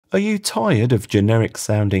Are you tired of generic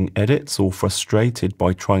sounding edits or frustrated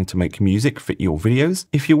by trying to make music fit your videos?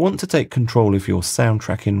 If you want to take control of your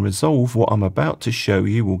soundtrack in Resolve, what I'm about to show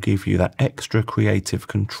you will give you that extra creative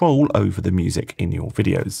control over the music in your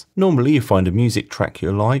videos. Normally you find a music track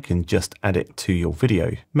you like and just add it to your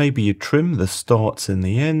video. Maybe you trim the starts and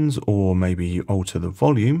the ends, or maybe you alter the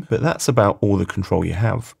volume, but that's about all the control you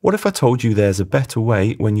have. What if I told you there's a better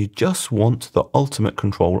way when you just want the ultimate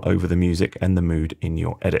control over the music and the mood in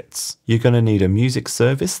your edit? You're going to need a music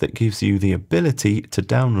service that gives you the ability to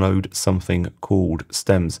download something called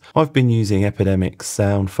stems. I've been using Epidemic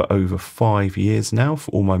Sound for over 5 years now for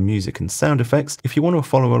all my music and sound effects. If you want to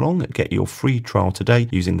follow along, get your free trial today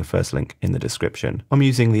using the first link in the description. I'm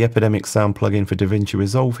using the Epidemic Sound plugin for DaVinci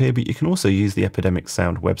Resolve here, but you can also use the Epidemic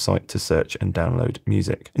Sound website to search and download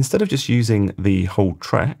music. Instead of just using the whole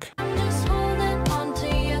track,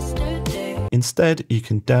 instead, you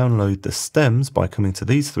can download the stems by coming to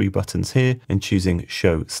these 3 buttons here and choosing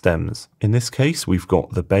Show Stems. In this case, we've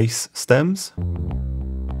got the bass stems,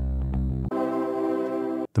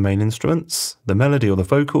 the main instruments, the melody or the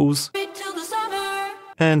vocals,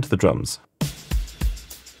 and the drums.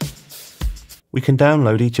 We can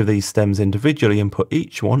download each of these stems individually and put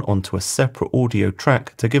each one onto a separate audio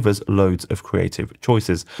track to give us loads of creative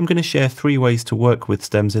choices. I'm going to share 3 ways to work with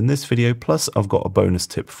stems in this video, plus I've got a bonus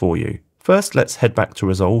tip for you. First, let's head back to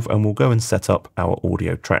Resolve and we'll go and set up our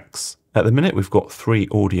audio tracks. At the minute, we've got 3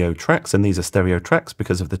 audio tracks, and these are stereo tracks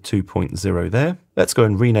because of the 2.0 there. Let's go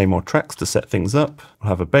and rename our tracks to set things up. We'll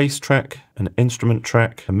have a bass track, an instrument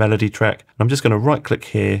track, a melody track. I'm just going to right click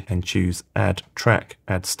here and choose Add Track,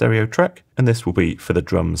 Add Stereo Track, and this will be for the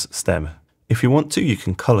drums stem. If you want to, you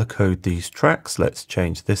can color code these tracks. Let's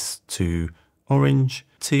change this to orange,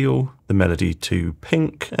 teal, the melody to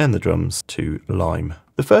pink, and the drums to lime.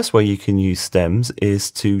 The first way you can use stems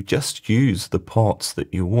is to just use the parts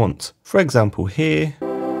that you want. For example here,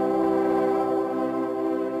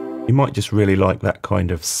 you might just really like that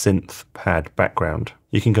kind of synth pad background.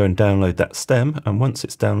 You can go and download that stem, and once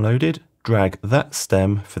it's downloaded, drag that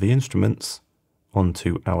stem for the instruments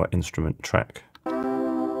onto our instrument track.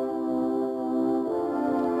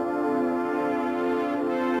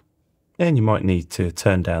 And you might need to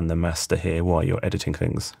turn down the master here while you're editing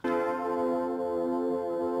things.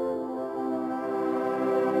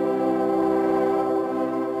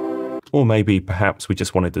 Or maybe perhaps we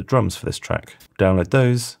just wanted the drums for this track. Download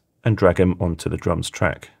those and drag them onto the drums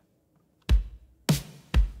track.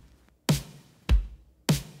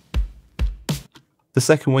 The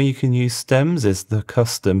second way you can use stems is the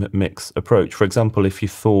custom mix approach. For example, if you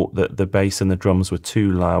thought that the bass and the drums were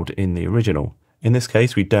too loud in the original. In this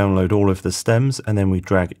case, we download all of the stems and then we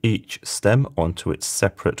drag each stem onto its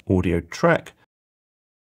separate audio track.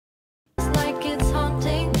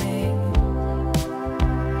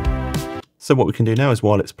 So what we can do now is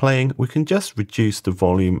while it's playing, we can just reduce the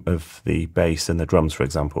volume of the bass and the drums, for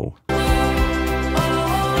example.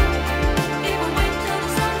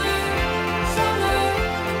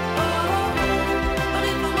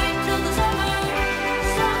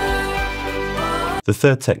 The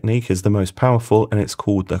third technique is the most powerful, and it's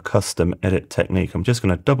called the custom edit technique. I'm just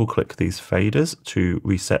going to double click these faders to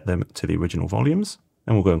reset them to the original volumes.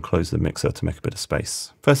 And we'll go and close the mixer to make a bit of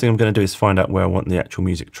space. First thing I'm going to do is find out where I want the actual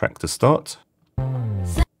music track to start.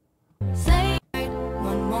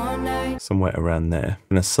 Somewhere around there. I'm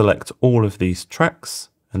going to select all of these tracks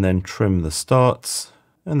and then trim the starts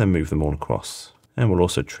and then move them all across. And we'll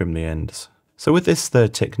also trim the ends. So with this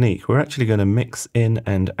third technique, we're actually going to mix in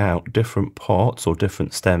and out different parts or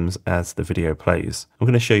different stems as the video plays. I'm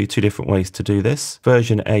going to show you 2 different ways to do this.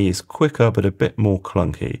 Version A is quicker but a bit more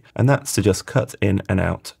clunky, and that's to just cut in and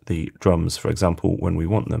out the drums, for example, when we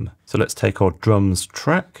want them. So let's take our drums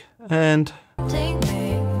track and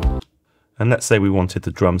let's say we wanted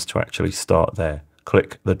the drums to actually start there.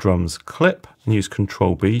 Click the drums clip and use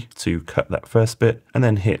Ctrl B to cut that first bit, and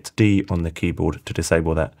then hit D on the keyboard to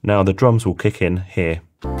disable that. Now the drums will kick in here.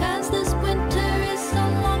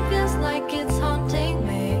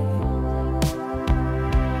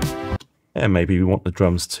 And maybe we want the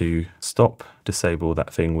drums to stop. Disable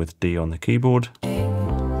that thing with D on the keyboard.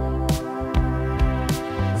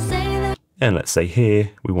 And let's say here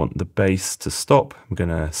we want the bass to stop. I'm going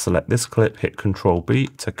to select this clip, hit Ctrl B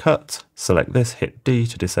to cut, select this, hit D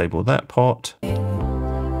to disable that part.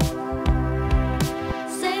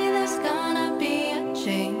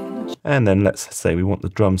 And then let's say we want the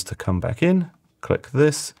drums to come back in. Click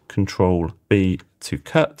this, Ctrl B to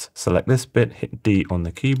cut, select this bit, hit D on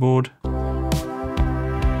the keyboard.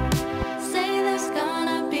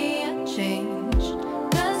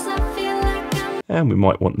 And we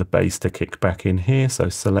might want the bass to kick back in here, so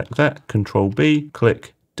select that, Control B,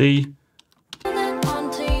 click D.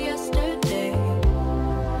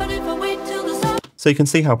 So you can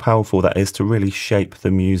see how powerful that is to really shape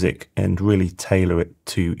the music and really tailor it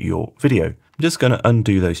to your video. I'm just going to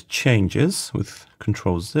undo those changes with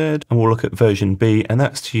Control Z, and we'll look at version B, and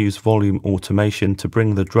that's to use volume automation to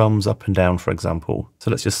bring the drums up and down, for example.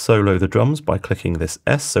 So let's just solo the drums by clicking this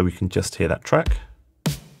S so we can just hear that track.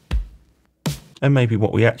 And maybe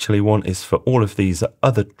what we actually want is for all of these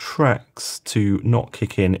other tracks to not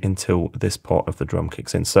kick in until this part of the drum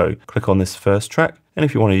kicks in. So click on this first track, and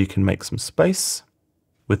if you want to, you can make some space.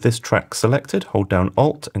 With this track selected, hold down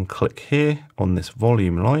Alt and click here on this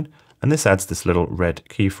volume line, and this adds this little red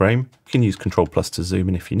keyframe. You can use Control Plus to zoom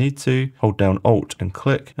in if you need to. Hold down Alt and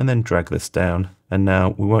click, and then drag this down. And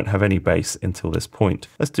now we won't have any bass until this point.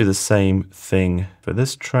 Let's do the same thing for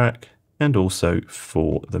this track and also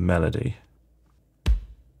for the melody.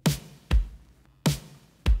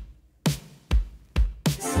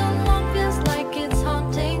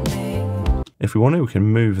 If we want to, we can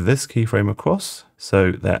move this keyframe across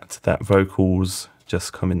so that that vocals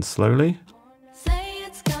just come in slowly.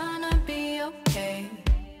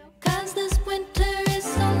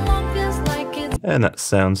 And that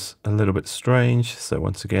sounds a little bit strange. So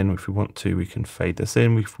once again, if we want to, we can fade this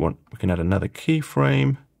in. If we want, we can add another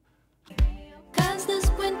keyframe.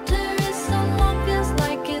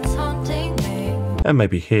 And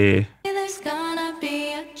maybe here.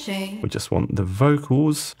 We just want the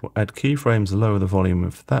vocals. We'll add keyframes, lower the volume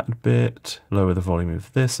of that a bit, lower the volume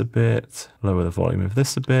of this a bit, lower the volume of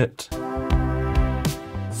this a bit.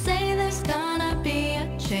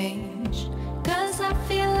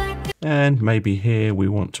 And maybe here we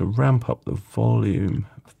want to ramp up the volume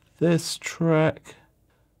of this track.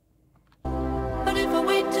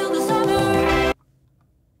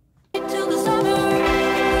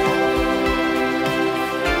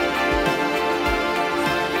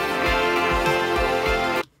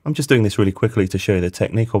 I'm just doing this really quickly to show you the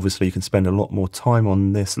technique. Obviously, you can spend a lot more time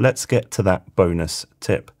on this. Let's get to that bonus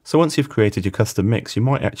tip. So once you've created your custom mix, you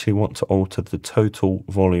might actually want to alter the total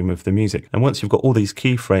volume of the music. And once you've got all these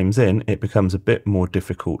keyframes in, it becomes a bit more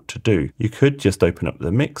difficult to do. You could just open up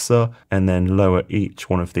the mixer and then lower each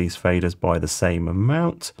one of these faders by the same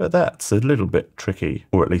amount, but that's a little bit tricky,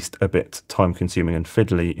 or at least a bit time consuming and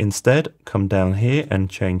fiddly. Instead, come down here and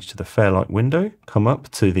change to the Fairlight window, come up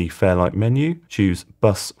to the Fairlight menu, choose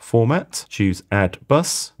bus format, choose add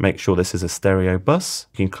bus, make sure this is a stereo bus.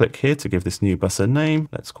 You can click here to give this new bus a name.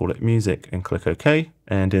 Let's call it music and click OK.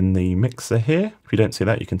 And in the mixer here, if you don't see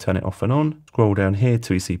that, you can turn it off and on. Scroll down here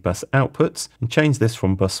till you see bus outputs and change this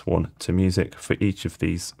from bus 1 to music for each of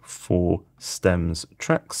these 4 stems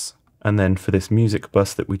tracks. And then for this music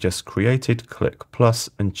bus that we just created, click plus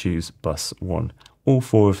and choose bus 1. All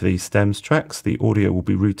 4 of these stems tracks, the audio will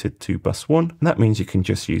be routed to bus 1, and that means you can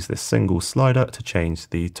just use this single slider to change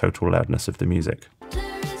the total loudness of the music.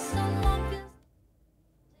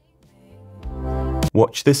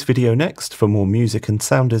 Watch this video next for more music and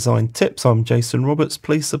sound design tips. I'm Jason Roberts.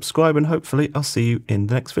 Please subscribe and hopefully I'll see you in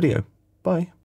the next video. Bye.